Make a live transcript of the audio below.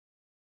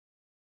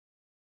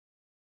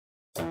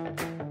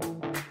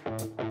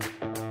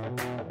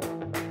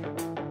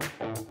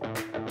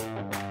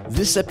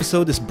This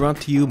episode is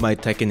brought to you by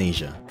Tech in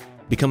Asia.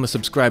 Become a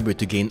subscriber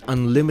to gain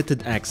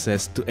unlimited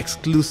access to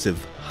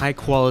exclusive,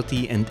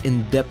 high-quality and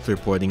in-depth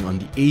reporting on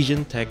the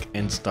Asian tech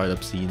and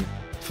startup scene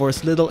for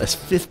as little as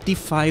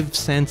 55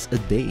 cents a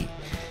day.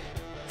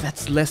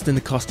 That's less than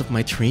the cost of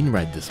my train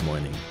ride this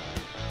morning.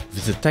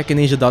 Visit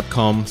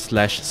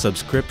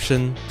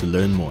techinasia.com/subscription to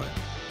learn more.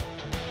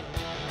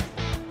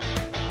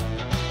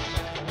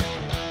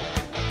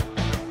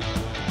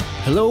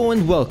 Hello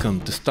and welcome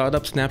to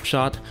Startup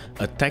Snapshot,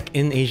 a Tech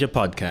in Asia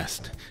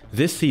podcast.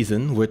 This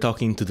season, we're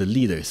talking to the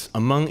leaders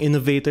among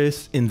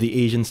innovators in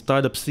the Asian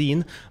startup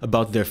scene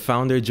about their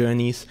founder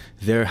journeys,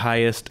 their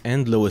highest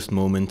and lowest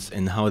moments,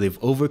 and how they've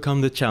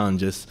overcome the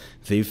challenges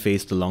they've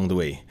faced along the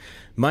way.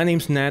 My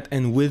name's Nat,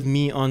 and with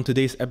me on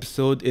today's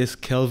episode is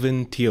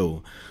Kelvin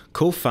Teo,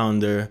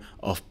 co-founder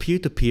of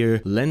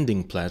peer-to-peer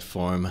lending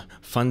platform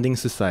Funding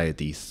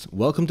Societies.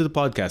 Welcome to the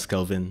podcast,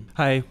 Kelvin.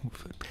 Hi,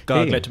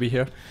 glad to be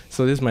here.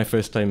 So this is my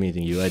first time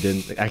meeting you. I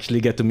didn't actually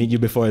get to meet you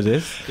before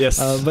this. Yes.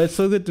 But it's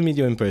so good to meet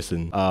you in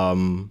person.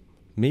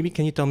 Maybe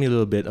can you tell me a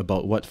little bit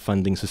about what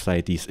Funding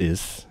Societies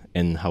is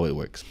and how it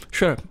works?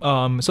 Sure.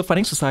 So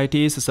Funding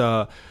Societies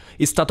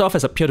it started off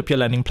as a peer-to-peer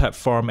lending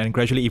platform and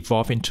gradually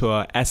evolved into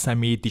a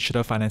SME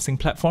digital financing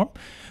platform.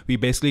 We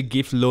basically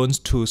give loans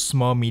to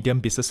small,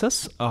 medium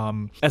businesses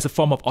as a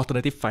form of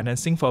alternative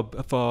financing for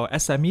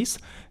SMEs.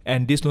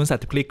 And these loans are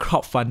typically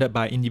crowdfunded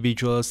by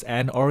individuals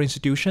and or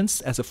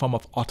institutions as a form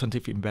of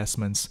alternative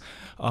investments.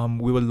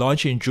 We were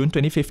launched in June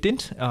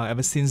 2015.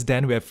 Ever since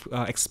then, we have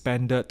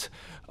expanded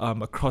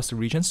across the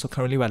region. So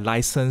currently we're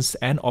licensed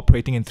and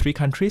operating in 3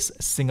 countries,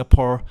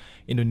 Singapore,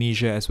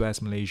 Indonesia, as well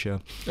as Malaysia.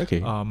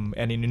 Okay.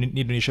 And in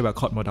Indonesia, we're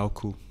called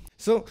Modalku.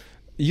 So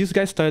you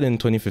guys started in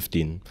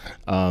 2015.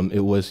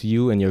 It was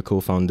you and your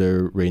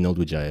co-founder, Reynald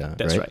Wijaya,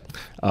 That's right?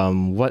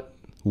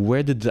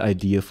 Where did the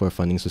idea for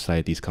Funding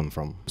Societies come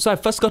from? So I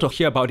first got to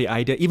hear about the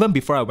idea even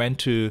before I went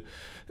to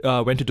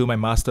do my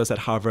master's at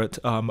Harvard.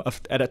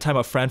 At that time,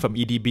 a friend from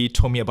EDB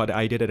told me about the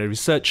idea that I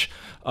researched,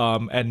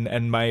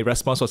 and my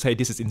response was, "Hey,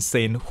 this is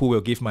insane. Who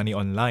will give money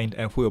online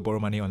and who will borrow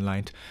money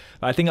online?"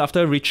 I think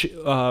after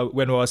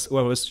when I was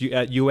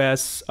at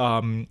US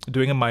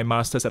doing my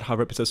master's at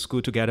Harvard Business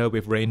School together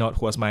with Reynald,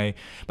 who was my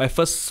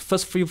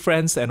first few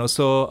friends and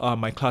also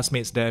my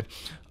classmates there.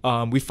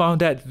 We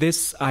found that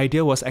this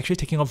idea was actually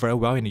taking off very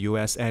well in the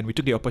US, and we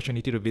took the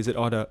opportunity to visit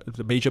all the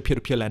major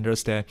peer-to-peer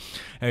lenders there,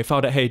 and we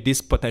found that, hey, this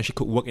potentially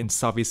could work in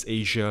Southeast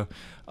Asia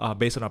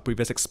based on our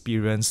previous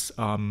experience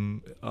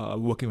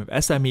working with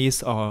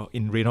SMEs, or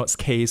in Reynald's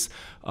case,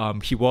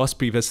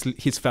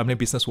 his family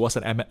business was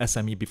an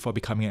SME before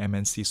becoming an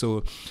MNC,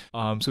 so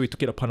we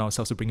took it upon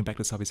ourselves to bring it back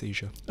to Southeast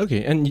Asia.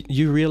 Okay, and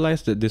you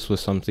realized that this was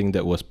something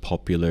that was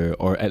popular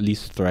or at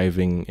least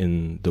thriving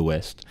in the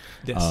West.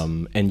 Yes.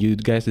 And you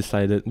guys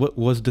decided, what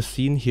was the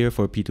scene here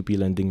for P2P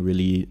lending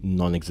really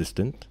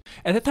non-existent?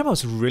 At that time, I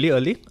was really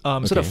early.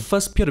 So the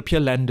first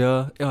peer-to-peer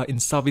lender in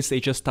Southeast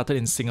Asia started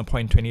in Singapore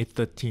in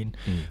 2013.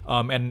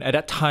 And at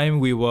that time,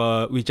 we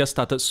just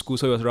started school,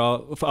 so it was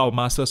around for our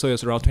master, so it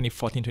was around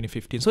 2014,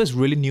 2015. So it's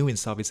really new in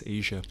Southeast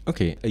Asia.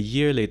 Okay, a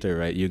year later,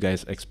 right, you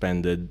guys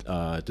expanded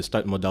to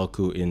start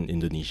Modalku in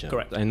Indonesia.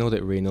 Correct. I know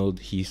that Reynald,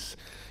 he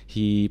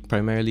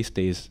primarily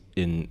stays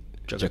in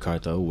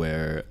Jakarta,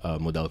 where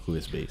Modalku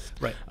is based.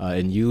 Right.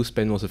 And you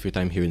spend most of your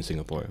time here in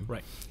Singapore.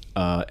 Right.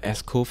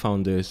 As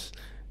co-founders,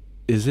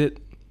 is there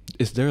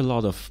a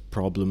lot of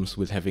problems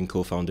with having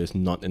co-founders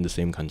not in the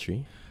same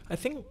country? I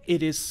think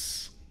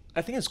it's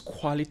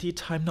quality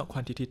time, not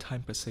quantity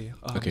time per se.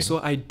 Okay. So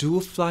I do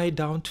fly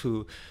down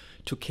to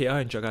KL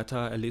and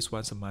Jakarta at least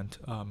once a month.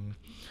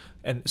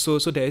 And so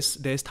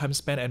there's time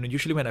spent, and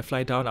usually when I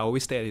fly down, I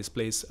always stay at his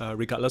place,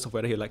 regardless of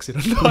whether he likes it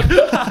or not.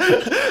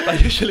 I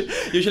usually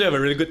have a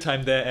really good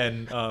time there,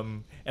 and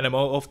I'm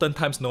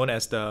oftentimes known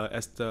as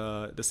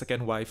the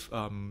second wife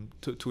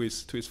to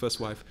his first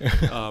wife.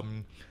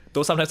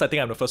 Though sometimes I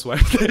think I'm the first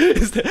wife.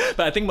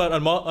 But I think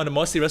on a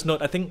more serious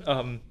note, I think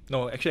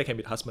no, actually I can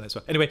be the husband as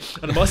well. Anyway,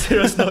 on a more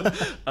serious note,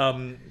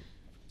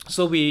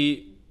 so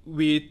we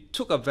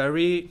took a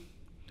very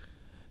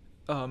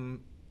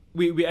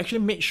we actually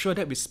made sure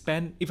that we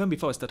spent, even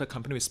before we started a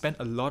company, we spent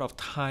a lot of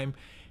time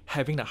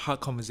having the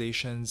hard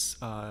conversations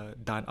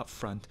done up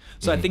front.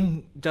 So I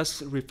think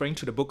just referring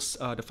to the books,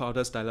 The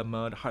Founder's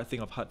Dilemma, The Hard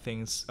Thing of Hard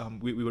Things,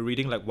 we were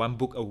reading like one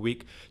book a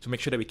week to make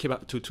sure that we keep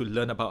up to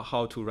learn about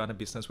how to run a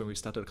business when we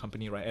started a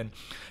company, right? And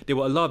there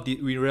were a lot of,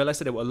 we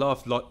realized that there were a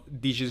lot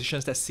of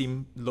decisions that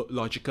seem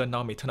logical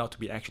now may turn out to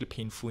be actually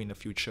painful in the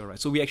future, right?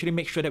 So we actually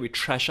make sure that we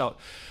trash out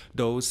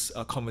those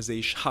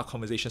hard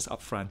conversations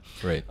up front.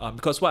 Right.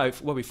 Because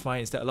what we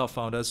find is that a lot of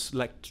founders,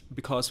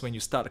 because when you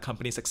start a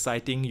company, it's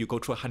exciting, you go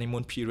through a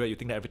honeymoon period, you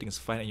think that everything is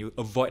fine, and you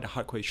avoid the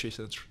hard questions,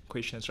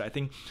 right? I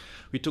think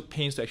we took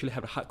pains to actually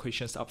have the hard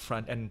questions up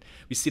front, and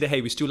we see that,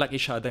 hey, we still like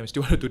each other and we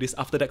still want to do this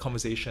after that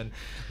conversation.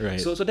 Right.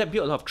 So that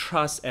built a lot of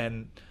trust,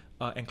 and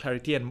and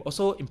clarity, and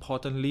also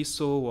importantly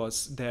so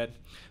was that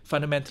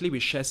fundamentally we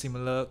share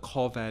similar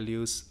core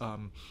values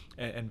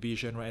and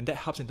vision, right? And that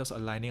helps in terms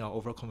of aligning our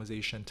overall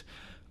conversation.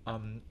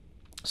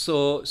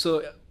 So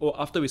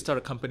after we start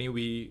a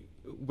company,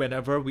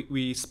 whenever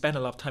we spend a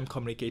lot of time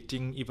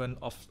communicating, even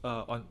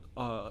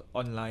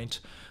online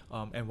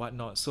and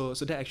whatnot. So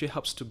that actually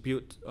helps to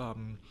build,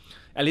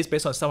 at least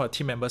based on some of our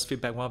team members'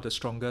 feedback, one of the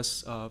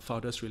strongest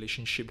founders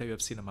relationship that we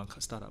have seen among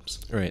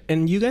startups. Right.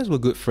 And you guys were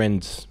good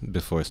friends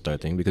before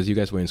starting because you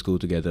guys were in school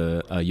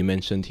together. You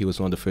mentioned he was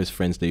one of the first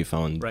friends that you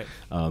found. Right.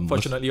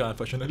 Fortunately or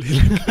unfortunately.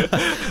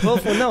 Well,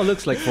 for now, it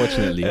looks like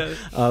fortunately.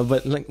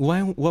 But like,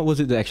 what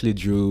was it that actually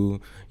drew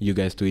you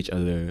guys to each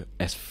other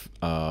as,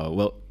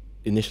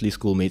 initially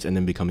schoolmates and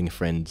then becoming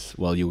friends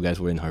while you guys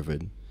were in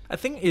Harvard? I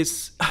think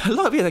it's a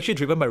lot of it is actually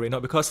driven by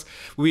Reynolds, because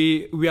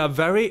we are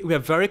very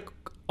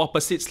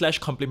opposite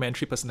 /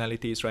 complementary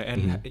personalities, right?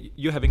 And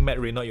you having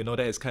met Reynolds, you know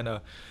that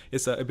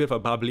it's a bit of a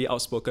bubbly,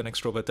 outspoken,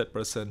 extroverted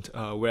person,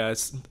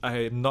 whereas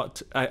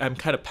I'm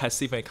kind of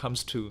passive when it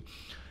comes to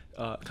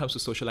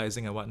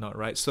socializing and whatnot,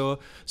 right? So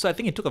I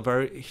think he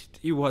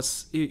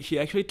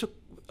actually took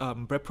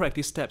very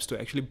proactive steps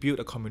to actually build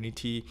a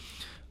community,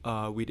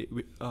 or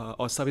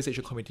Southeast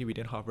Asian community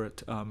within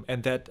Harvard,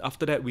 and that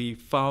after that we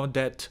found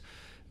that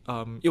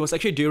it was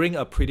actually during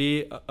a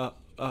pretty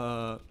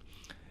a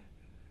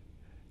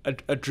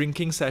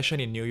drinking session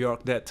in New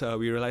York that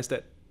we realized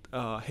that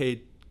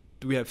hey,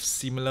 we have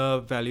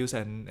similar values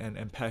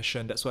and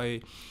passion. That's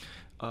why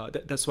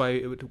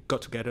we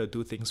got together to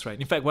do things, right?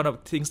 In fact, one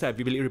of the things that I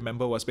vividly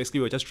remember was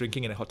basically we were just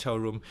drinking in a hotel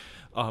room,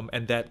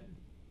 and I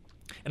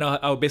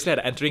basically had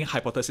an entering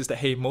hypothesis that,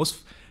 hey, most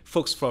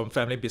folks from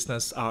family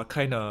business are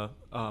kind of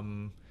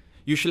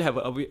usually have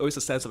always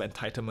a sense of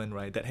entitlement,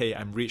 right? That, hey,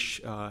 I'm rich,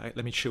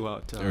 let me chill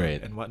out,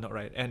 right, and whatnot,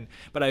 right?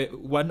 But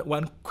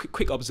one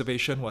quick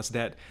observation was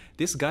that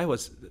this guy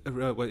is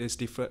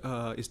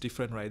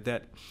different, right?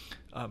 That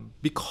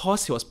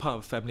because he was part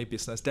of a family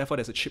business, therefore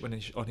there's a chip on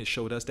his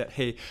shoulders that,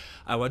 hey,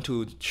 I want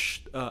to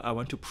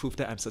prove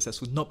that I'm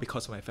successful, not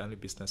because of my family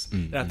business.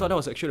 And I thought that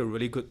was actually a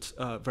really good,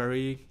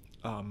 very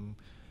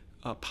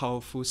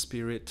powerful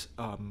spirit,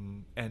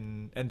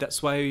 and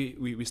that's why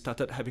we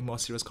started having more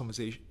serious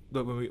conversation.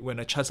 But when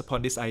I chanced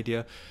upon this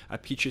idea, I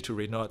pitched it to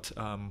Reynolds,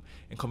 and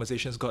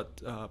conversations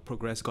got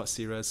progressed, got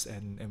serious,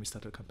 and we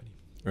started a company.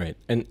 Right.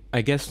 And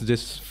I guess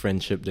this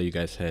friendship that you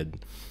guys had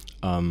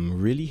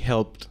really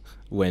helped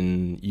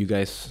when you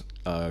guys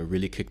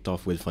really kicked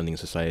off with funding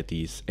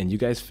societies, and you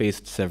guys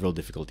faced several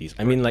difficulties.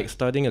 I mean, like,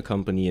 starting a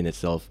company in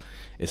itself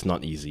is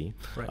not easy.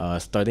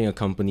 Right. Starting a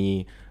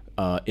company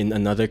in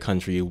another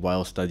country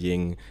while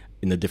studying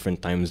in a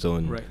different time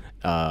zone, right,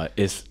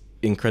 is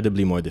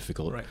incredibly more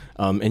difficult. Right.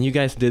 And you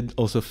guys did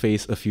also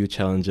face a few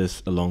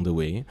challenges along the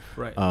way.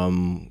 Right.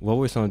 What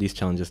were some of these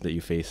challenges that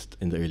you faced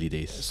in the early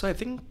days? So I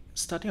think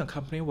starting a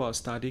company while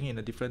studying in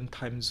a different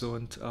time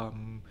zone,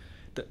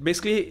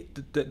 basically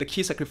the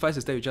key sacrifice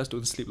is that you just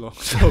don't sleep long.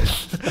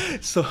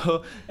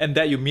 So and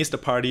that you miss the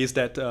parties,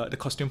 that the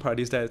costume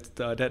parties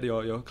that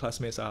your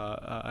classmates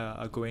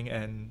are going.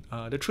 And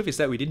the truth is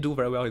that we didn't do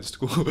very well in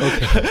school.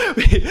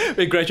 Okay.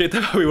 we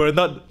graduated, we were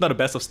not the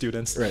best of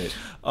students. Right.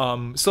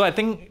 So I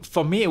think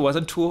for me it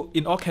wasn't too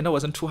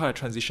hard a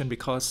transition,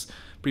 because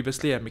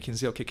previously at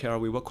McKinsey or KKR,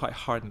 we worked quite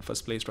hard in the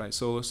first place, right?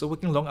 So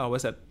working long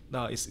hours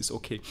is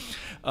okay.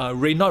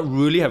 Reynolds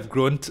really have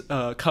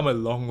come a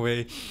long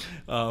way,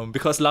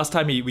 because last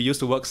time we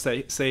used to work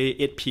say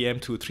 8 p.m.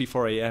 to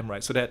 3-4 a.m.,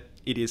 right? So that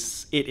it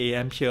is 8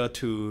 a.m. here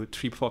to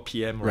 3-4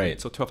 p.m.,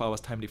 right? So 12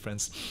 hours time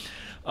difference.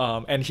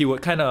 And he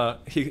would kind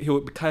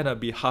of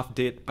be half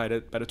dead by the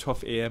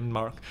 12 a.m.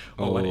 mark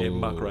or 1 a.m.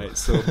 mark, right?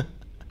 So.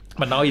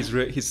 But now he has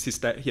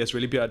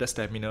really built up that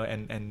stamina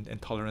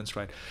and tolerance,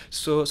 right?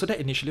 So that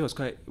initially was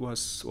quite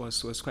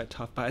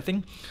tough. But I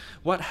think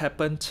what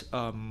happened,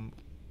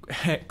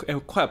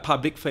 quite a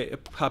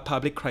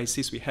public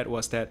crisis we had,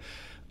 was that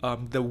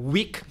the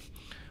week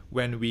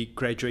when we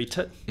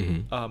graduated,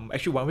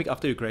 actually 1 week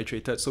after we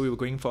graduated, so we were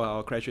going for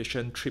our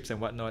graduation trips and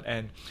whatnot,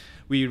 and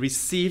we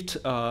received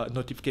a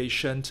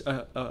notification,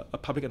 a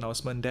public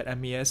announcement that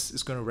MAS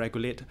is going to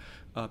regulate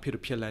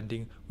peer-to-peer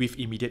lending with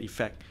immediate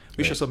effect,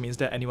 which also means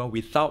that anyone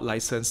without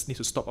license needs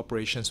to stop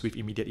operations with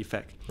immediate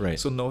effect. Right.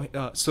 So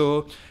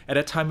so at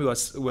that time we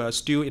were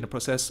still in the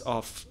process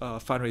of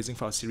fundraising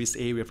for our Series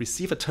A. We have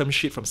received a term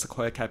sheet from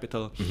Sequoia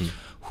Capital,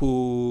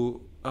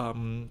 who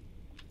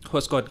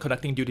was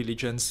conducting due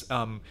diligence,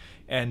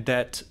 and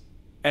that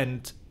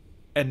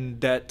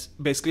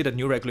basically the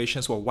new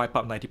regulations will wipe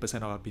out 90%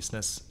 of our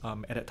business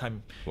at that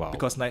time. Wow.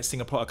 Because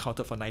Singapore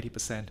accounted for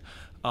 90%.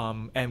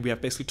 And we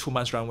have basically 2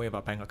 months runway of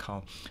our bank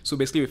account. So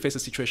basically we face a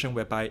situation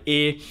whereby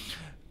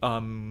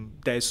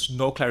there's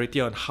no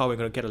clarity on how we're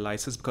going to get a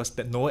license, because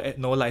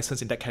no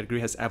license in that category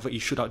has ever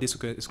issued out. This is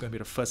going to be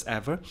the first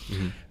ever.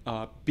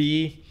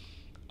 B,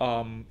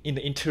 in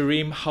the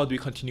interim, how do we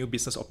continue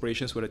business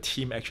operations where the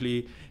team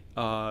actually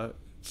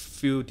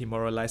feel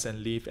demoralized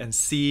and leave? And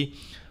C,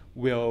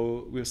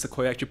 will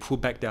Sequoia actually pull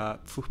back their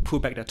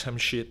term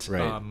sheet,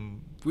 right,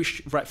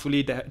 which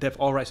rightfully they have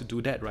all rights to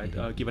do that, right?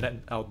 Given that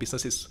our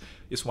business is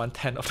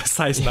 1/10 of the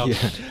size now,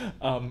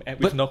 and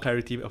with no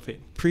clarity of it.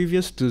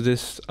 Previous to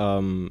this,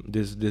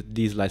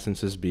 these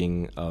licenses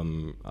being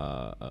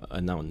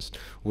announced,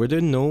 were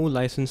there no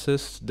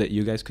licenses that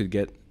you guys could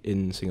get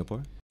in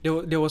Singapore?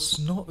 There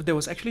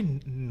was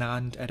actually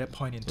none at that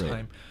point in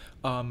time.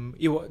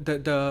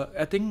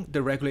 I think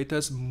the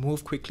regulators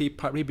moved quickly,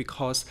 partly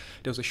because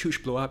there was a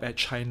huge blow up at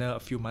China a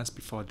few months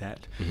before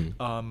that.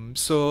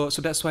 So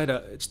that's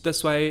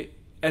why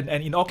and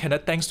in all candor,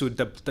 thanks to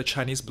the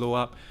Chinese blow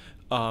up,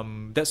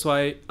 that's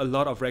why a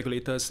lot of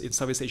regulators in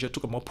Southeast Asia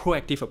took a more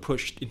proactive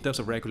approach in terms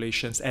of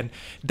regulations, and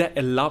that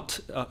allowed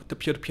the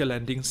peer-to-peer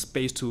lending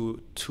space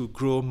to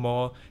grow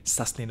more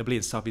sustainably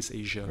in Southeast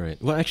Asia.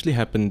 Right. What actually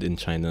happened in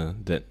China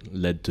that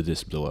led to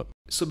this blow up?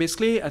 So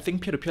basically, I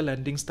think peer-to-peer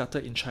lending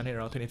started in China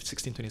around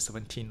 2016,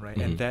 2017, right?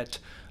 And that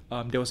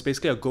there was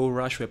basically a gold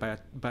rush whereby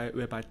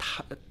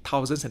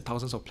thousands and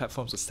thousands of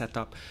platforms were set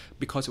up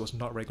because it was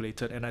not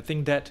regulated. And I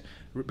think that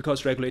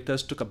because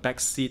regulators took a back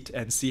seat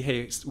and see,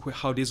 hey,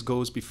 how this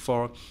goes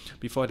before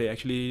they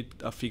actually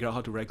figure out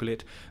how to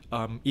regulate,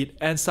 it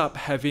ends up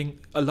having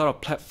a lot of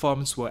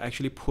platforms were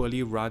actually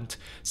poorly run,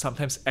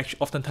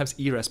 oftentimes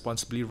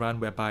irresponsibly run,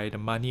 whereby the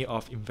money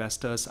of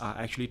investors are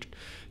actually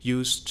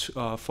used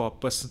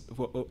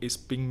is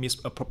being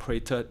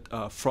misappropriated,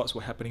 frauds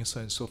were happening, so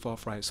on and so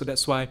forth, right? So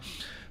that's why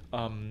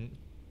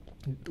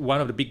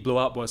one of the big blow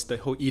up was the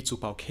whole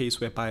Yizhubao case,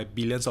 whereby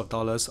billions of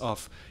dollars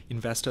of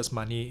investors'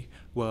 money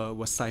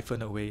were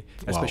siphoned away,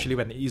 especially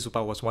when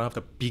Yizhubao was one of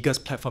the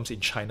biggest platforms in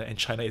China, and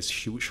China is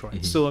huge,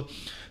 right? So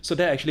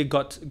that actually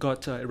got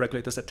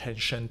regulators'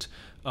 attention.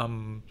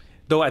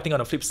 Though I think on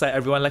the flip side,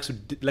 everyone likes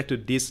to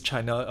diss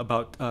China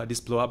about this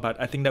blow up, but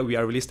I think that we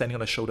are really standing on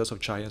the shoulders of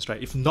giants,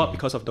 right? If not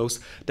because of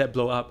that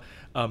blow up,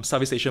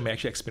 Southeast Asia may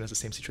actually experience the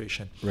same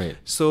situation. Right.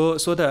 So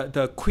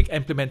the quick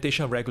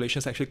implementation of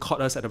regulations actually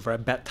caught us at a very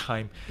bad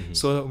time.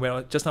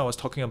 So just now I was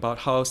talking about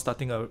how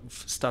starting a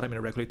startup in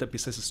a regulated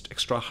business is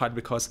extra hard,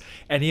 because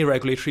any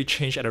regulatory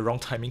change at the wrong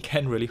timing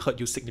can really hurt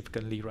you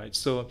significantly, right?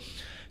 So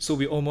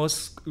we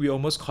almost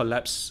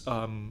collapsed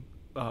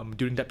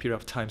during that period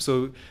of time.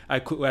 So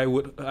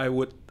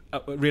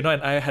Reno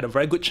and I had a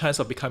very good chance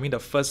of becoming the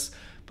first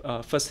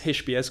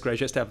HBS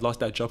graduates that have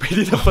lost their job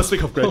within the first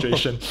week of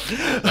graduation.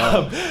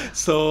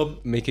 So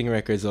making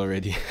records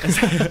already.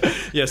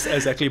 Yes,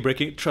 exactly,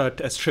 breaking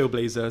as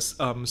trailblazers.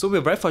 So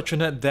we're very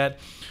fortunate that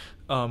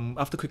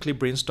after quickly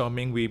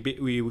brainstorming, we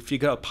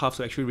figured out a path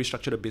to actually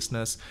restructure the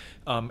business,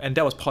 and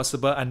that was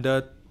possible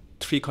under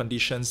 3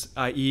 conditions,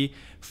 i.e.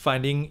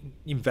 finding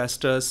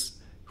investors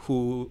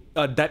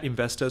debt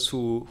investors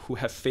who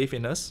have faith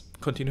in us,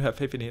 continue to have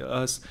faith in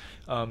us,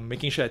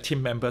 making sure that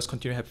team members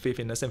continue to have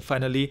faith in us, and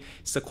finally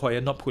Sequoia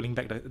not pulling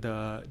back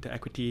the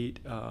equity,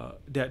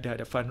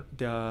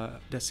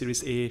 their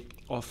Series A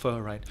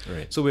offer, right?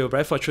 So we were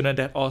very fortunate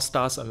that all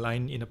stars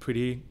aligned at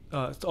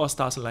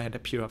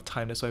that period of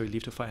time. That's why we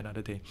lived to fight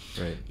another day.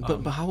 Right.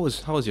 But how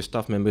was your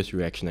staff members'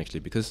 reaction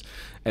actually? Because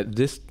at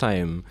this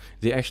time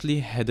they actually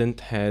hadn't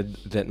had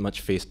that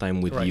much face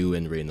time with you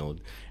and Reynold,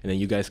 and then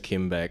you guys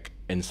came back,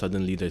 and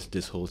suddenly there's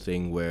this whole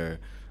thing where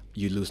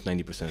you lose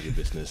 90% of your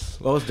business.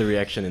 What was the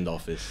reaction in the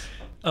office?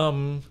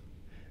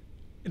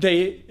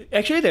 They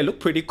look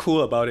pretty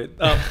cool about it.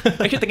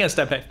 Actually, taking a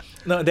step back,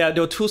 no, there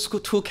were two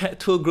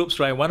groups,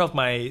 right? One of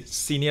my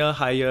senior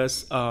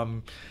hires,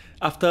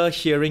 after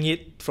hearing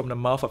it from the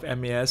mouth of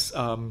MAS,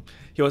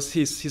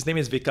 his name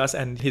is Vikas,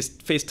 and his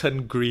face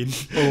turned green.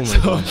 Oh my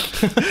god!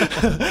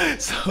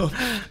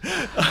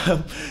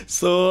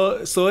 So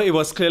it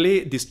was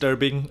clearly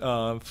disturbing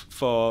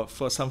for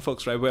some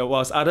folks, right?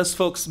 Whilst others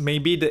folks,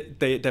 maybe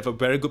they have a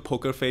very good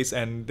poker face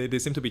and they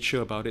seem to be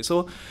chill about it.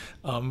 So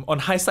on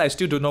hindsight, I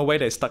still don't know why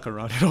they stuck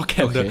around.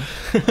 Okay.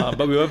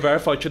 But we were very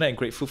fortunate and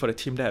grateful for the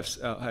team that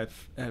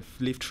have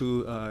lived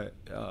through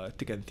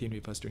thick and thin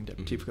with us during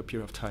that difficult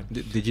period of time.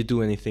 Did you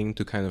do anything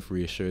to kind of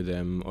reassure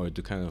them, or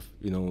to kind of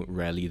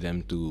rally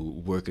them to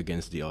work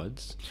against the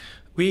odds?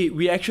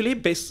 We actually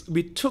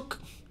took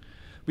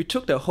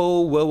the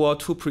whole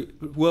World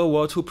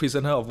War II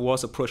prisoner of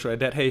war's approach, right?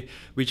 That, hey,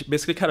 which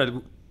basically kind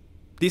of,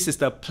 this is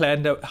the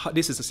plan,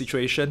 this is the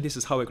situation, this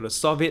is how we're going to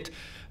solve it,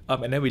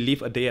 and then we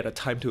live a day at a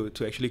time to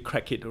actually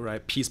crack it,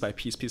 right? Piece by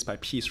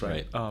piece,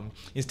 right?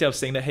 Instead of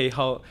saying that, hey,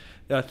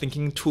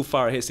 thinking too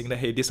far ahead, saying that,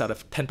 hey, these are the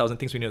 10,000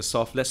 things we need to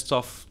solve, let's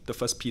solve the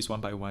first piece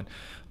one by one.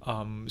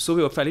 So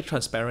we were fairly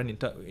transparent in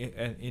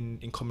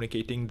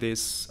communicating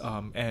this,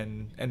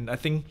 and I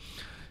think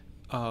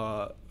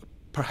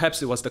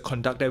perhaps it was the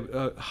conduct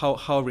that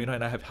how Reno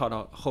and I have held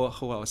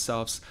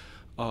ourselves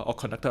or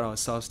conducted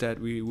ourselves, that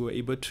we were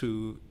able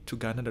to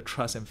garner the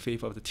trust and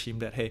faith of the team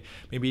that, hey,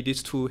 maybe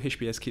these 2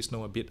 HBS kids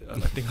know a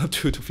thing or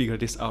two to figure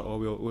this out, or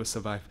we'll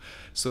survive.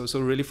 So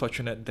really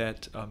fortunate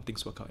that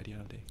things work out at the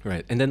end of the day.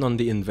 Right. And then on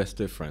the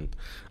investor front,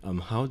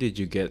 how did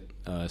you get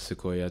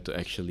Sequoia to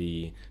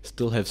actually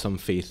still have some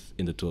faith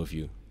in the two of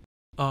you?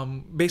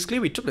 Basically,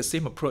 we took the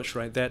same approach,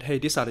 right? That, hey,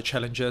 these are the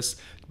challenges.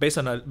 Based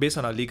on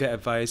our legal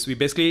advice, we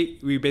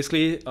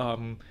basically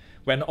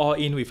went all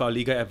in with our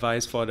legal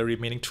advice for the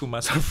remaining 2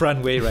 months of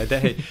runway, right?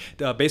 That hey,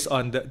 based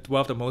on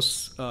one of the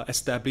most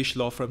established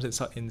law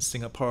firms in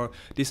Singapore,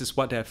 this is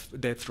what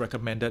they've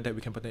recommended that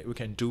we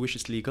can do, which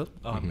is legal.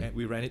 And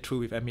we ran it through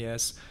with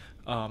MES,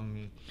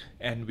 and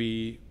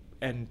we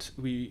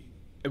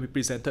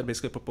presented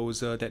basically a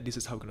proposal that this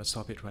is how we're going to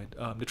solve it, right?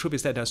 The truth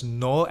is that there's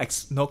no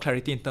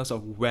clarity in terms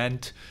of when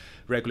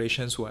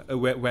regulations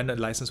when a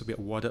license will be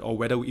awarded or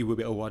whether it will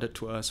be awarded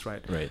to us,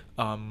 right? Right.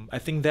 I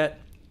think that.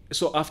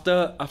 So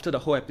after the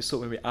whole episode,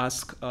 when we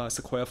asked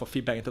Sequoia for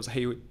feedback in terms of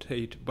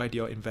hey, why do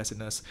you invest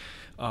in us?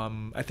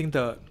 I think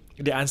the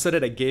answer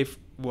that I gave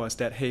was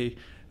that hey,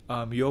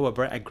 you all were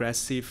very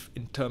aggressive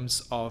in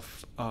terms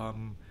of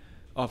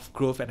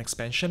growth and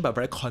expansion, but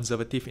very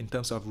conservative in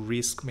terms of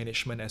risk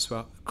management as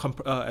well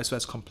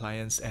as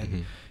compliance,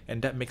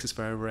 and that makes it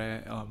very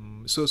rare.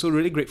 So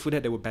really grateful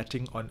that they were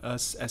betting on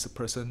us as a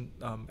person,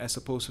 as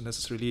opposed to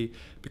necessarily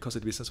because the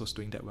business was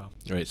doing that well.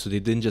 Right. So they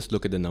didn't just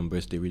look at the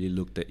numbers; they really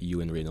looked at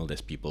you and Reynolds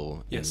as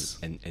people, yes,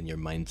 and your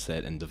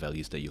mindset and the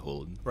values that you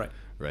hold. Right.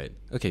 Right.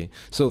 Okay.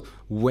 So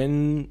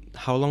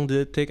how long did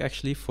it take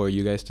actually for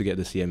you guys to get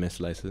the CMS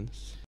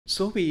license?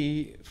 So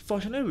we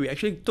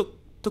actually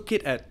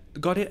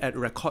got it at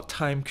record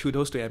time.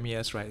 Kudos to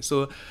MES, right?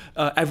 So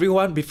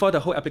everyone before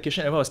the whole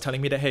application, everyone was telling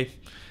me that hey,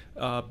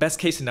 best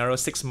case scenario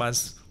 6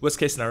 months, worst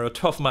case scenario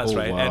 12 months,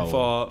 right?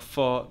 Wow. And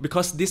for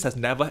because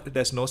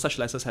there's no such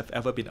license have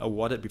ever been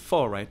awarded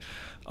before, right?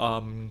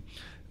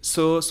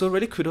 So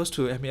really kudos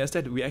to MES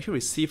that we actually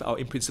received our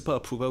in principle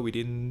approval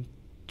within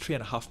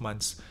 3.5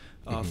 months,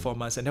 4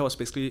 months, and that was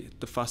basically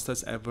the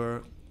fastest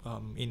ever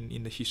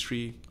in the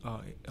history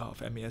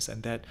of MES,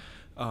 and that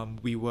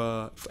we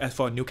were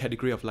for a new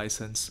category of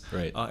license,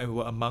 right? And we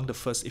were among the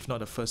first, if not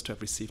the first, to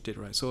have received it,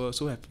 right? So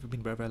we have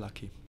been very, very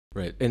lucky.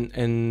 Right.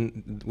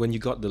 And when you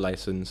got the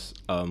license,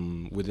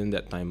 within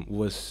that time,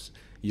 was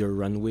your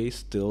runway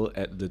still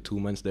at the 2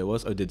 months there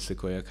was, or did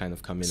Sequoia kind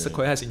of come in?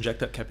 Sequoia has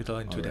injected capital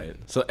into that.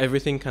 So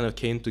everything kind of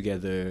came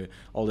together,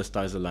 all the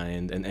stars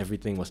aligned, and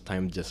everything was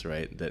timed just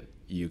right that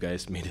you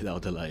guys made it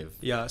out alive.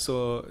 Yeah.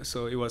 So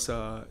it was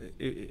a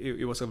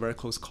very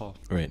close call.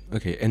 Right.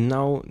 Okay. And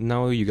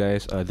now you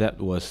guys, that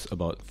was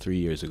about 3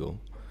 years ago.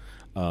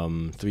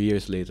 3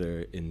 years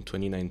later, in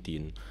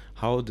 2019,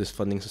 how does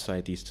funding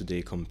societies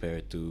today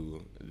compare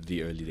to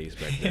the early days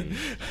back then?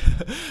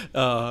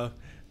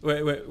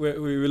 When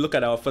we look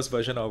at our first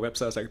version of our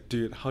website, I was like,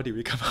 dude, how did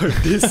we come out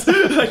with this?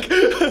 Like,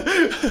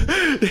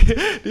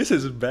 this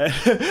is bad.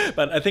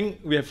 But I think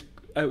we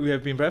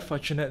have been very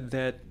fortunate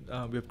that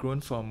we have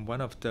grown from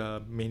one of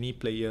the many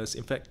players.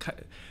 In fact,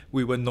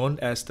 we were known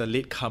as the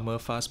latecomer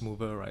fast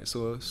mover, right?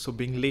 So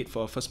being late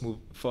for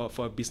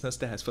a business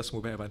that has first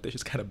mover advantage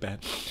is kind of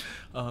bad.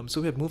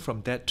 So we have moved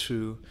from that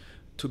to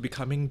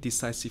becoming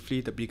decisively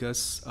the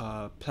biggest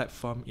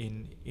platform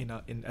in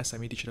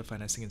SME digital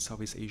financing in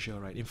Southeast Asia,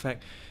 right? In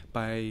fact,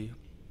 by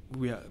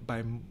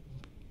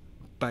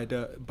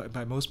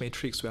most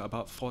metrics, we are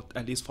about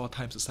at least 4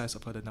 times the size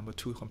of the number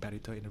 2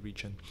 competitor in the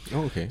region.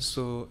 Oh, okay.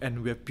 So,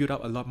 and we have built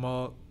up a lot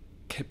more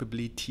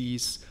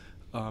capabilities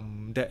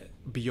that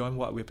beyond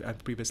what we've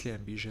previously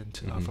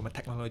envisioned, from a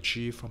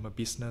technology, from a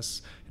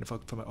business, and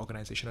from an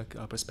organizational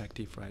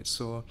perspective, right?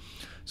 So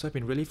I've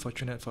been really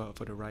fortunate for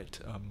the ride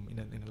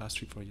in the last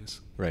 3-4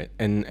 years. Right,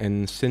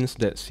 and since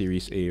that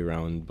Series A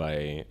round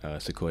by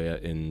Sequoia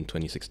in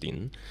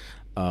 2016,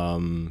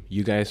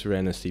 you guys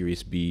ran a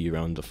Series B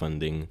round of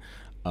funding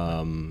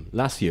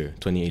last year,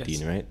 2018,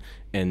 yes. Right?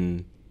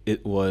 And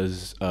it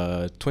was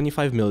a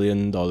 $25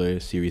 million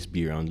Series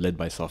B round led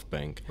by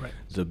SoftBank, right.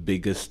 The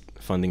biggest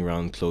funding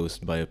round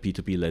closed by a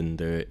P2P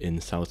lender in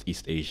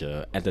Southeast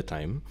Asia at the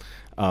time.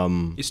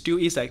 It still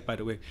is, by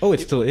the way. Oh, it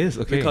still is?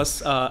 Okay.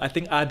 Because I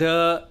think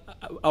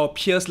our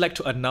peers like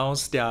to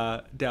announce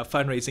their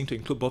fundraising to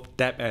include both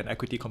debt and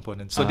equity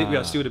components. So we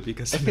are still the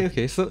biggest.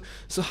 Okay. So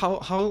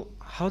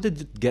how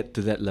did it get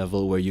to that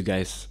level where you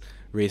guys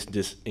raised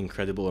this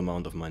incredible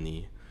amount of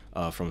money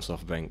from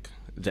SoftBank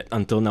that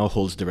until now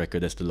holds the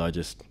record as the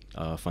largest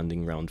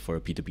funding round for a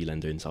P2P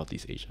lender in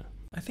Southeast Asia?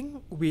 I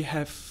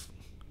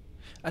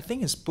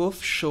think it's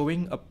both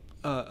showing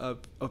a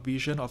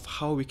vision of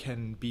how we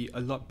can be a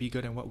lot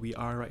bigger than what we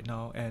are right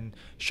now, and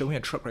showing a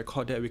track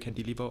record that we can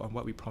deliver on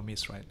what we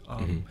promise, right?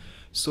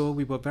 So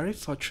we were very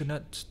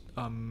fortunate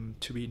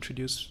to be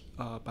introduced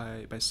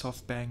by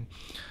SoftBank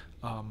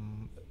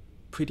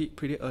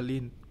pretty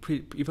early,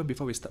 even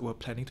before were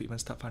planning to even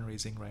start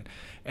fundraising, right?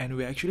 And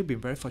we actually been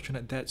very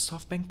fortunate that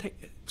SoftBank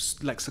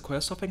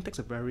takes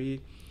a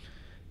very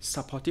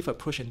supportive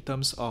approach in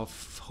terms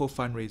of whole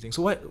fundraising.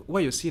 So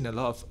what you see in a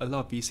lot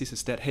of VCs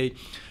is that, hey,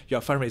 you're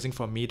fundraising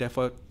for me,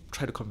 therefore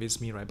try to convince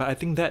me, right? But I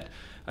think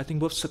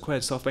both Sequoia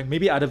and SoftBank,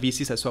 maybe other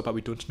VCs as well, but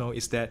we don't know,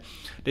 is that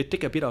they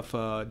take a bit of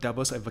a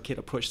devil's advocate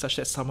approach, such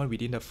that someone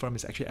within the firm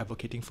is actually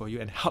advocating for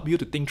you and help you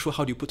to think through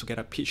how do you put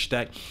together a pitch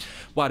deck,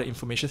 what are the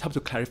information, help to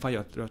clarify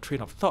your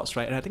train of thoughts,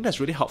 right? And I think that's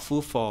really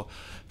helpful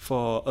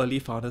for early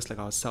founders like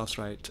ourselves,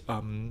 right?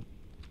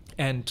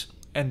 And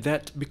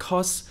that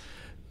because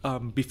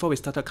before we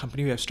start a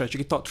company, we have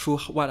strategically thought through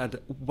what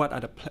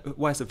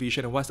is the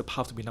vision and what's the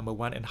path to be number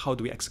one, and how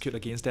do we execute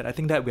against that. I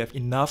think that we have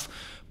enough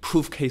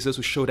proof cases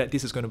to show that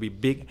this is going to be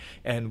big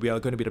and we are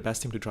going to be the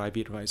best team to drive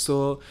it, right?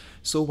 So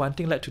one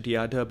thing led to the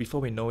other.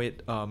 Before we know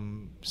it,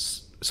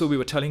 so we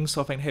were telling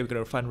SoftBank, hey, we're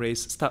going to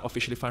start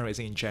officially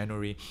fundraising in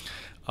January.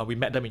 We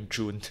met them in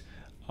June.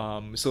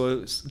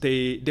 So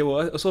they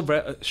were also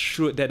very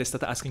shrewd that they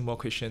started asking more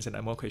questions and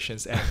more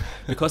questions, and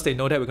because they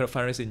know that we're going to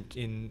fundraise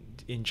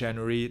in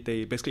January,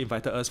 they basically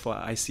invited us for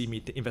an IC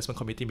meeting, investment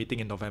committee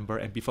meeting in November,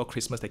 and before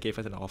Christmas they gave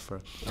us an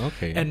offer.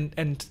 Okay.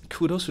 And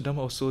kudos to them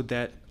also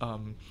that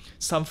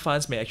some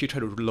funds may actually try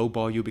to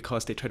lowball you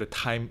because they try to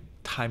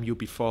time you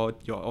before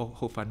your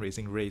whole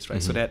fundraising raise,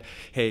 right? So that,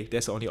 hey,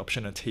 there's the only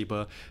option on the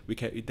table.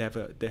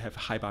 They have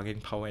high bargaining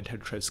power and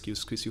try to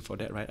squeeze you for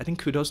that, right? I think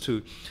kudos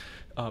to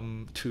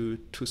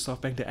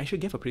SoftBank. They actually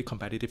gave a pretty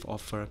competitive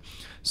offer,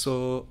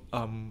 so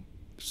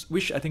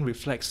which I think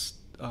reflects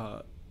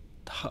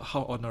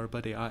how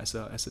honorable they are as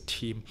a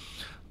team.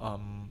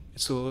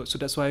 So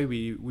that's why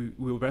we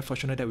were very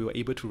fortunate that we were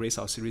able to raise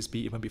our Series B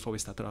even before we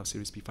started our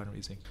Series B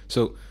fundraising.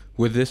 So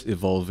with this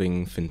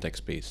evolving fintech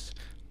space,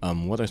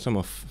 what are some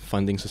of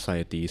Funding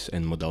Society's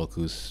and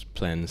Modalku's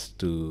plans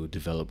to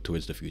develop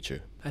towards the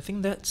future? I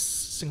think that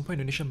Singapore,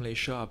 Indonesia,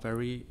 Malaysia are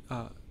very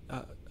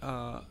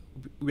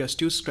we are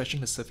still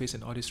scratching the surface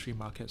in all these three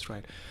markets,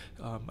 right?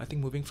 I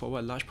think moving forward,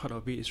 a large part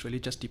of it is really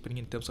just deepening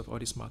in terms of all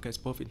these markets,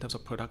 both in terms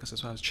of products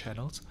as well as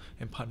channels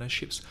and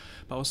partnerships.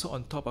 But also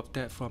on top of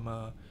that, from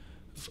a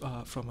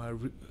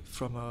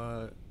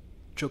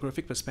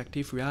geographic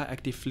perspective, we are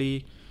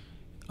actively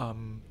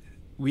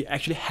we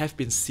actually have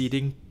been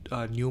seeding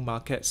new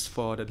markets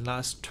for the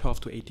last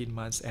 12 to 18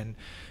 months, and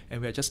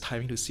we are just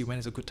timing to see when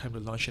is a good time to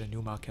launch in a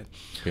new market.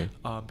 Okay.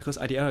 Because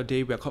at the end of the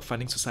day, we are called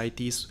funding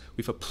societies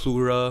with a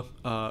plural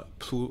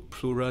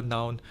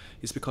noun.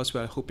 It's because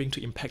we are hoping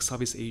to impact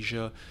Southeast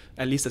Asia,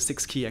 at least the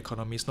 6 key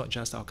economies, not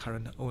just our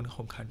current own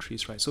home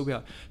countries, right? So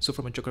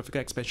from a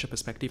geographical expansion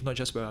perspective, not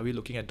just where are we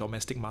looking at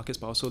domestic markets,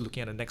 but also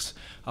looking at the next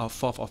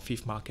 4th or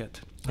 5th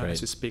market,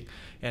 as we speak,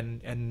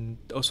 and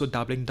also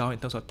doubling down in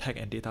terms of tech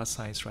and data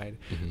science, right?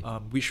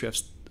 Which we have.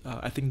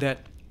 I think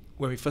that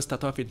when we first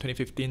started off in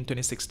 2015,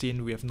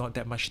 2016, we have not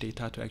that much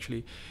data to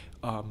actually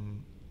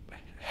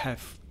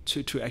have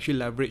to actually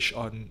leverage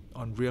on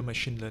real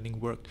machine learning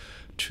work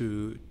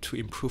to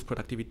improve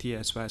productivity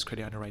as well as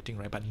credit underwriting,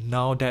 right? But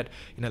now that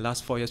in the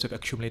last 4 years we've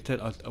accumulated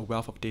a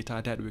wealth of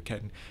data that we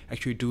can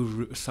actually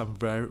do some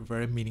very,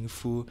 very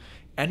meaningful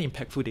and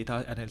impactful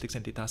data analytics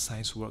and data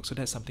science work. So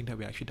that's something that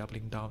we're actually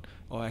doubling down,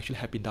 or actually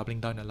have been doubling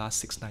down in the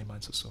last 6-9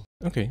 months or so.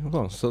 Okay,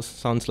 well, so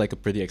sounds like a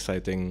pretty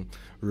exciting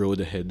road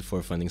ahead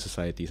for Funding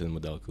Societies and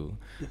Modalku.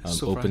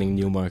 Opening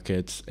new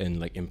markets and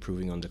like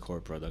improving on the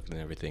core product and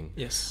everything.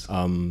 Yes.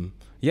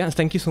 Yeah,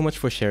 thank you so much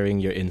for sharing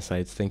your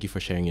insights. Thank you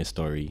for sharing your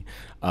story.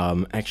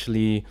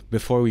 Actually,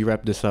 before we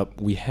wrap this up,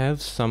 we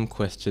have some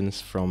questions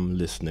from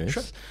listeners.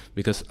 Sure.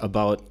 Because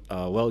about,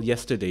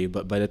 yesterday,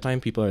 but by the time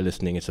people are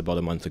listening, it's about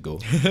a month ago.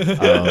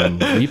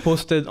 We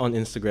posted on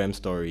Instagram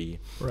story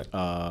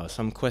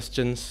some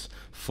questions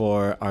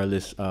for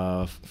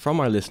from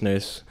our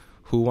listeners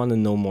who want to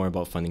know more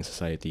about funding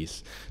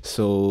societies.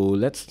 So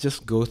let's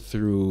just go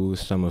through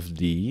some of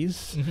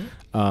these.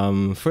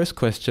 First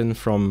question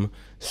from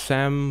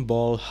Sam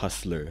Ball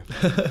Hustler.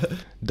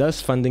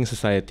 Does funding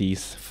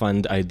societies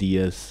fund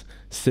ideas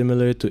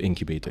similar to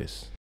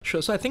incubators?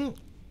 Sure. So I think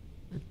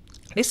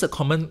it's a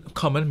common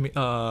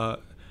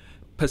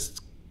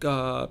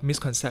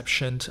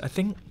misconception. I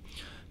think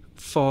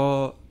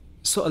a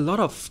lot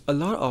of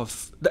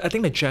I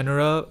think the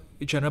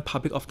general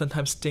public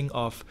oftentimes think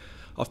of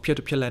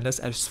peer-to-peer lenders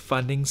as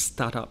funding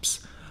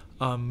startups.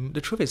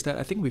 The truth is that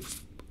I think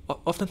we've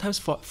oftentimes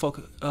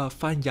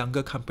find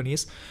younger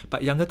companies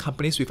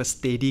with a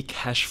steady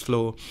cash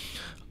flow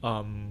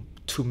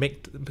to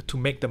make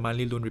the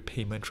monthly loan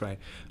repayment, right?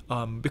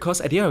 Because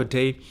at the end of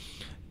the day,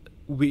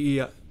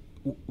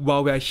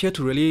 while we are here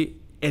to really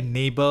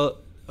enable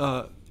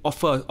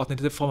offer an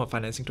alternative form of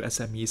financing to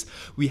SMEs,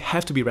 we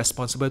have to be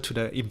responsible to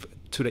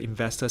the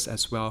investors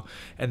as well,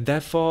 and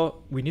therefore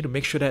we need to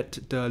make sure that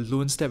the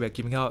loans that we are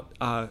giving out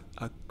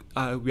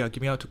we are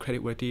giving out to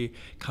creditworthy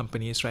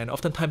companies, right? And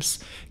oftentimes,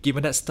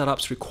 given that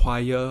startups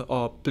require,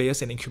 or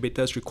players and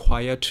incubators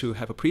require, to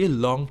have a pretty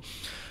long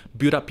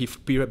build-up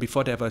period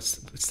before they have a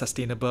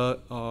sustainable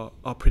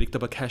or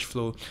predictable cash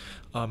flow,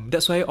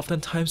 that's why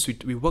oftentimes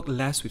we work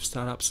less with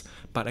startups,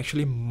 but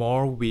actually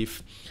more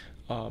with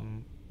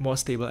more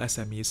stable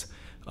SMEs.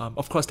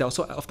 Of course, there are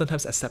also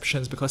oftentimes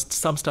exceptions, because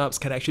some startups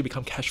can actually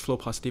become cash flow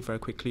positive very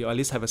quickly, or at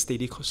least have a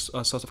steady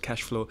source of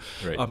cash flow.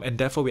 Right. And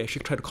therefore, we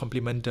actually try to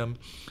complement them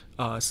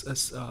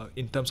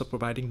in terms of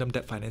providing them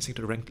debt financing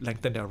to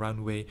lengthen their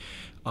runway.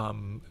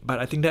 But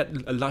I think that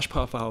a large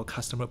part of our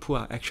customer pool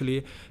are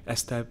actually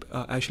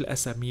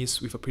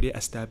SMEs with a pretty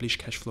established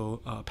cash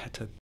flow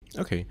pattern.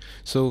 Okay,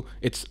 so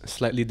it's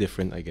slightly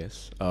different, I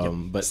guess.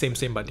 But Same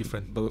but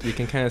different. But we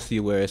can kind of see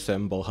where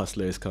Ball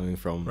Hustler is coming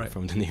from, Right.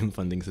 from the name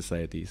Funding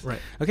Societies. Right.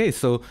 Okay,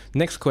 so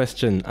next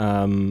question.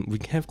 We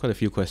have quite a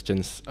few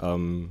questions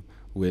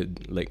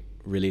with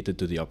related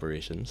to the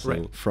operation. So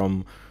Right.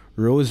 from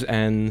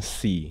Roseanne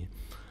C,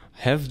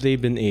 have they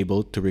been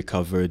able to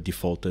recover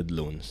defaulted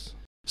loans?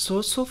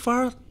 So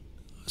far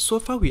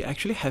we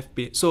actually have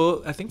been.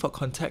 So I think for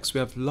context, we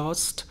have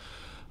lost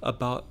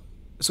about.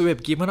 So we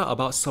have given out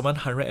about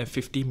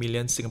 750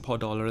 million Singapore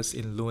dollars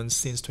in loans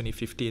since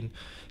 2015.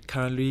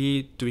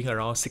 Currently doing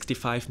around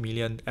 65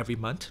 million every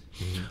month.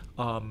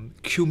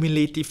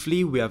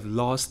 Cumulatively, we have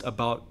lost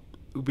about.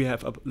 We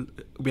have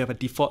a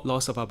default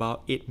loss of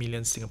about 8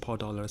 million Singapore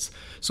dollars.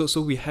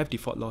 So we have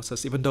default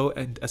losses, even though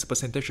and as a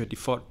percentage of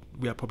default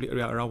we are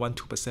around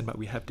 1-2%, but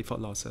we have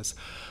default losses.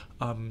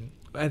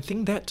 I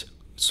think that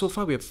so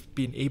far we have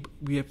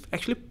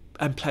actually,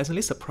 I'm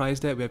pleasantly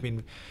surprised that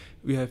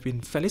we have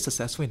been fairly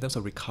successful in terms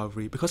of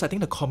recovery, because I think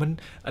the common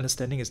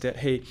understanding is that,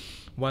 hey,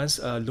 once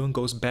a loan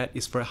goes bad,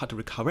 it's very hard to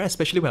recover,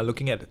 especially when we're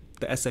looking at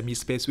the SME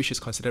space, which is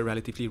considered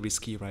relatively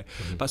risky, right?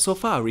 But so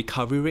far, our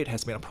recovery rate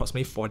has been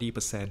approximately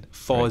 40%,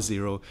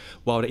 40,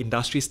 while the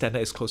industry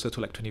standard is closer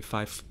to like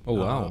 25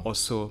 or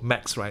so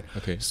max, right?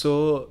 Okay.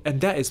 So,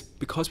 and that is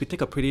because we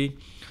take a pretty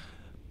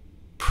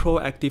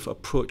proactive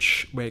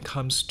approach when it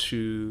comes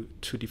to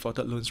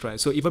defaulted loans, right?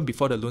 So even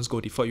before the loans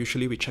go default,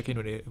 usually we check in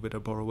with the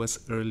borrowers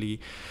early,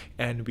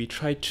 and we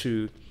try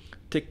to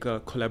take a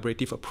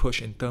collaborative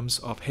approach in terms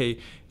of, hey,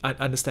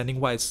 understanding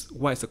what is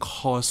the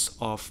cause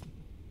of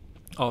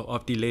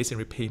delays in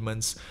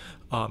repayments,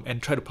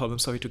 and try to problem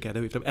solve it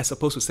together with them, as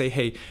opposed to say,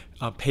 hey,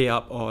 pay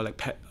up or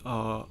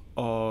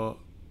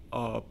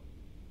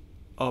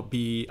or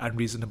be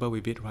unreasonable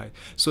with it, right?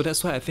 So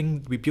that's why I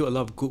think we build a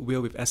lot of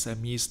goodwill with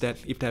SMEs, that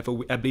if they have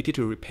the ability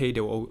to repay,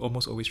 they will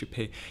almost always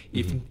repay.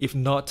 If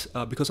not,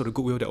 because of the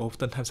goodwill, they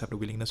oftentimes have the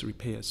willingness to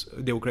repay.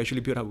 They will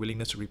gradually build up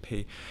willingness to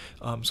repay.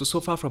 So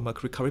far from a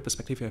recovery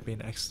perspective, we have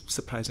been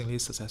surprisingly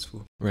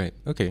successful. Right.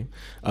 Okay.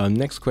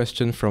 Next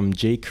question from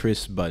J.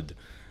 Chris Budd.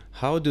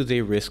 How do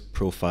they risk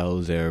profile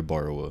their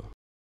borrower?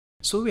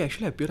 So we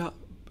actually have built up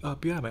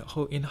my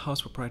whole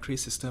in-house proprietary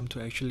system to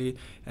actually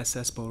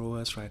assess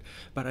borrowers, right?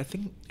 But I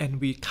think,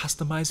 and we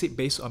customize it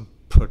based on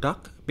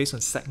product, based on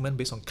segment,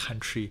 based on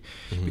country,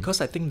 because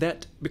I think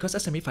that because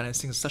SME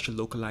financing is such a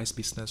localized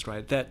business,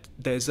 right, that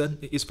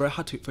it's very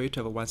hard for you to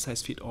have a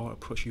one-size-fits-all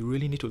approach. You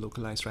really need to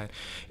localize, right?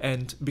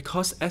 And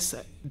because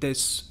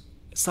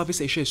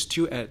Southeast Asia is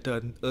still at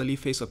the early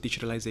phase of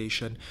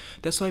digitalization,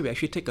 that's why we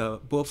actually take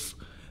both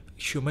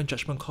human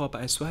judgment call,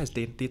 but as well as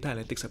data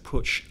analytics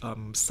approach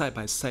side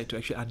by side to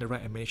actually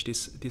underwrite and manage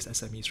these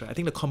SMEs, right? I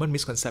think the common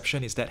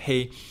misconception is that,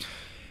 hey,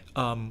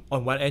 on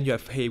one end you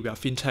have, hey, we are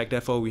fintech,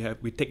 therefore we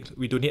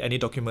don't need any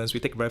documents, we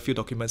take very few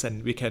documents,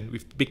 and we can,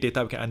 with big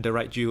data, we can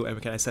underwrite you and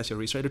we can assess your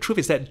risk, right? The truth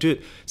is that,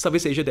 dude,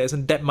 Southeast Asia, there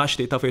isn't that much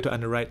data for you to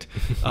underwrite.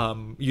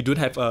 You don't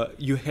have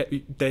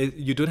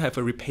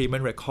a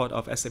repayment record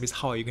of SMEs.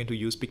 How are you going to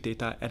use big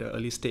data at an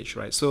early stage,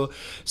 right? So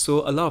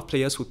a lot of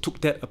players who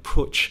took that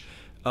approach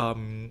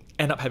end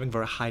up having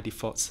very high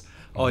defaults.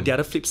 Or the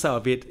other flip side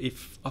of it,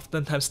 if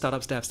oftentimes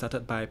startups that have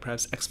started by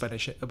perhaps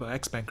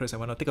ex-bankers and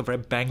want to take a very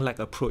bank-like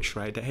approach,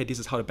 right? That, hey, this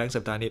is how the banks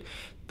have done it.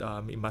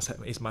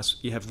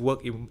 It have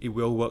worked. It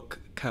will work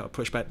kind of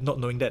approach, but not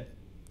knowing that,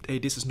 hey,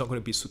 this is not going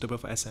to be suitable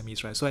for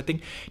SMEs, right? So I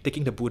think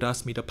taking the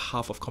Buddha's middle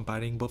path of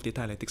combining both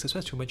data analytics as well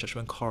as human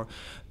judgment call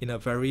in a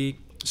very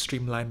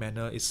streamlined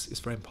manner is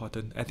very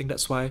important. I think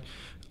that's why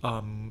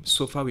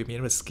so far we've been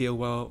able to scale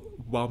well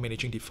while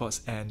managing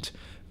defaults, and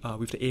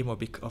with the aim of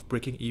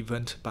breaking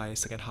even by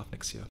second half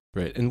next year.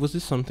 Right. And was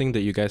this something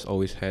that you guys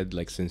always had,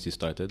 like, since you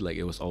started? Like,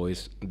 it was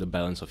always the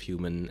balance of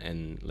human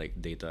and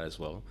like data as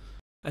well?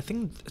 I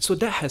think so.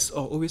 That has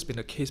always been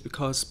the case,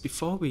 because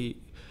we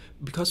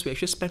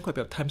actually spent quite a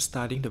bit of time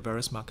studying the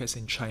various markets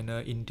in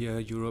China, India,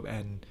 Europe,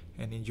 and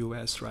in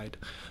US, right?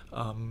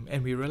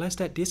 And we realized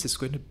that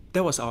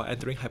that was our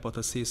entering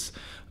hypothesis.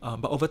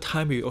 But over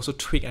time, we also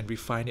tweak and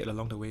refine it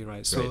along the way,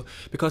 right? So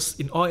because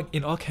in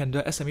all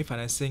candor, SME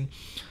financing,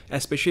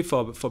 especially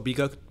for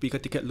bigger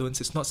ticket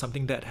loans, is not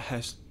something that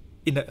has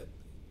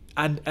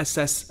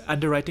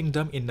underwriting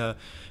them in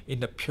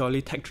a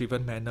purely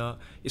tech-driven manner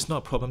is not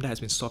a problem that has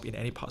been solved in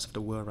any parts of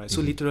the world, right? So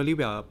literally,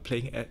 we are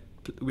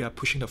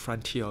pushing the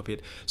frontier of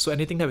it. So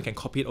anything that we can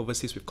copy it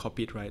overseas, we've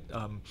copied, right?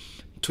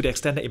 To the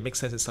extent that it makes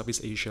sense in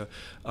Southeast Asia,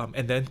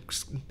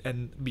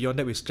 and beyond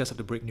that, we just have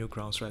to break new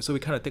grounds, right? So we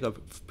kind of take a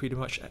pretty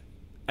much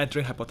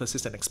entering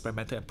hypothesis and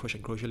experimental approach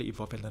and gradually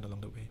evolve and learn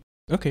along the way.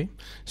 Okay,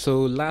 so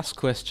last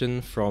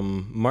question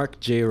from Mark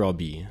J.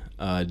 Robbie.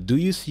 Do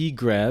you see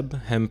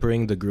Grab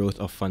hampering the growth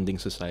of funding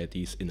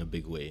societies in a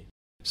big way?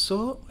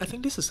 So I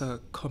think this is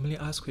a commonly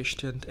asked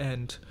question,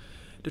 and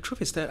the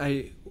truth is that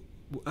I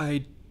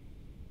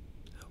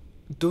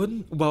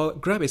don't. Well,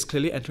 Grab is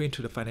clearly entering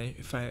into the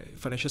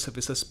financial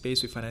services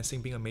space, with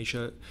financing being a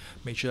major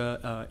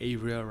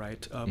area,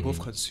 right? Both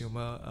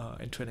consumer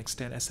and to an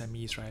extent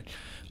SMEs, right?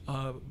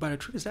 But the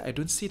truth is that I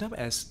don't see them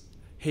as,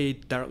 hey,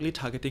 directly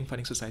targeting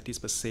funding societies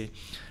per se.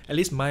 At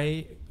least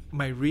my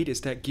read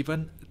is that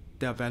given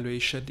their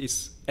valuation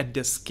is and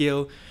their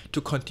scale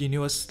to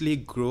continuously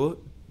grow,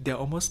 they're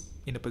almost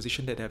in a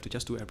position that they have to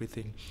just do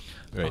everything.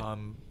 Right.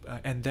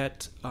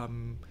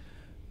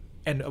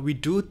 And we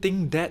do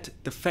think that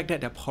the fact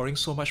that they're pouring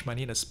so much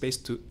money in a space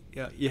to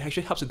it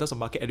actually helps in terms of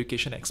market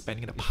education and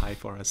expanding the pie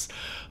for us,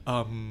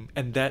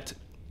 and that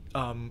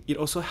it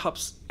also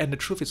helps. And the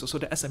truth is also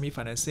that SME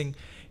financing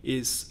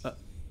is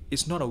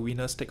not a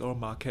winner's take all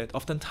market.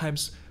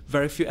 Oftentimes,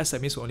 very few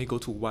SMEs will only go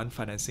to one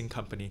financing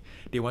company.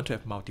 They want to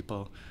have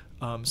multiple.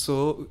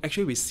 So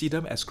actually, we see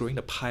them as growing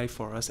the pie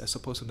for us as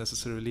opposed to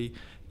necessarily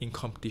in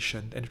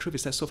competition. And the truth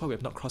is that so far we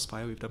have not crossed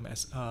fire with them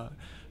as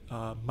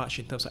much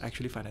in terms of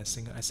actually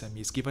financing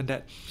SMEs, given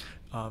that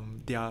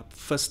their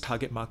first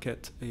target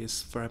market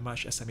is very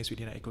much SMEs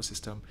within our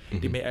ecosystem.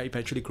 They may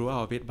eventually grow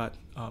out of it, but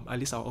at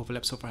least our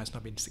overlap so far has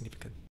not been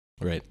significant.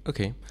 Right.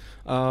 Okay.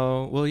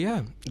 Well,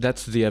 yeah,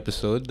 that's the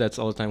episode. That's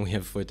all the time we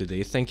have for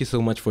today. Thank you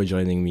so much for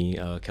joining me,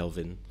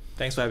 Kelvin.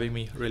 Thanks for having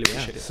me. Really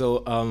appreciate it.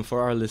 So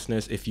for our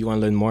listeners, if you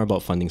want to learn more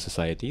about funding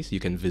societies, you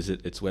can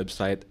visit its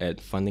website at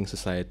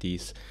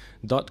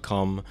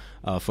fundingsocieties.com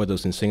for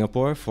those in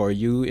Singapore. For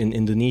you in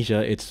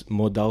Indonesia, it's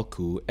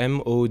Modalku,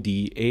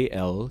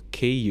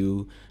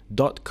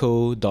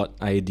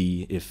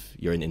 modalku.co.id if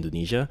you're in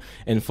Indonesia.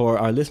 And for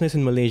our listeners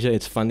in Malaysia,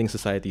 it's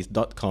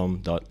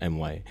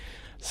fundingsocieties.com.my.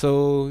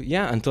 So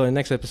yeah, until our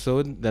next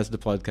episode, that's the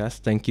podcast.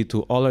 Thank you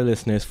to all our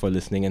listeners for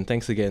listening, and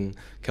thanks again,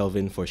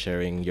 Kelvin, for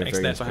sharing your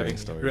very inspiring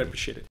story. Really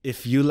appreciate it.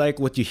 If you like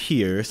what you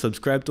hear,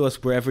 subscribe to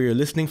us wherever you're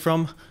listening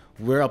from.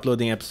 We're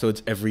uploading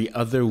episodes every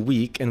other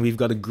week, and we've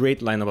got a great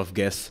lineup of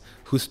guests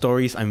whose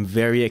stories I'm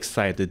very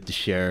excited to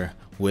share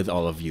with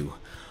all of you.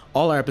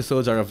 All our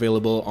episodes are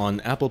available on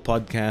Apple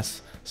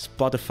Podcasts,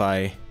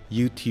 Spotify,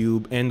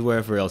 YouTube, and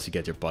wherever else you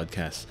get your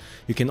podcasts.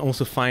 You can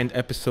also find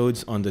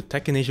episodes on the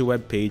Tech in Asia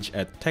webpage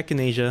at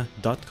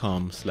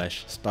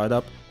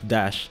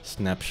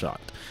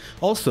techinasia.com/startup-snapshot.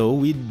 Also,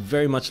 we'd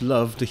very much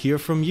love to hear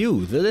from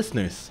you, the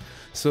listeners.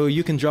 So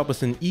you can drop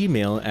us an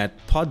email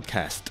at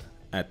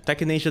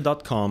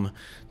podcast@techinasia.com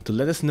to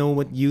let us know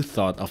what you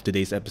thought of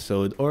today's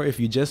episode, or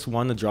if you just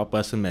want to drop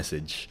us a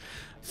message.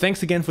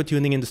 Thanks again for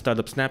tuning in to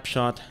Startup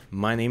Snapshot.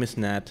 My name is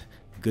Nat.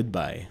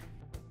 Goodbye.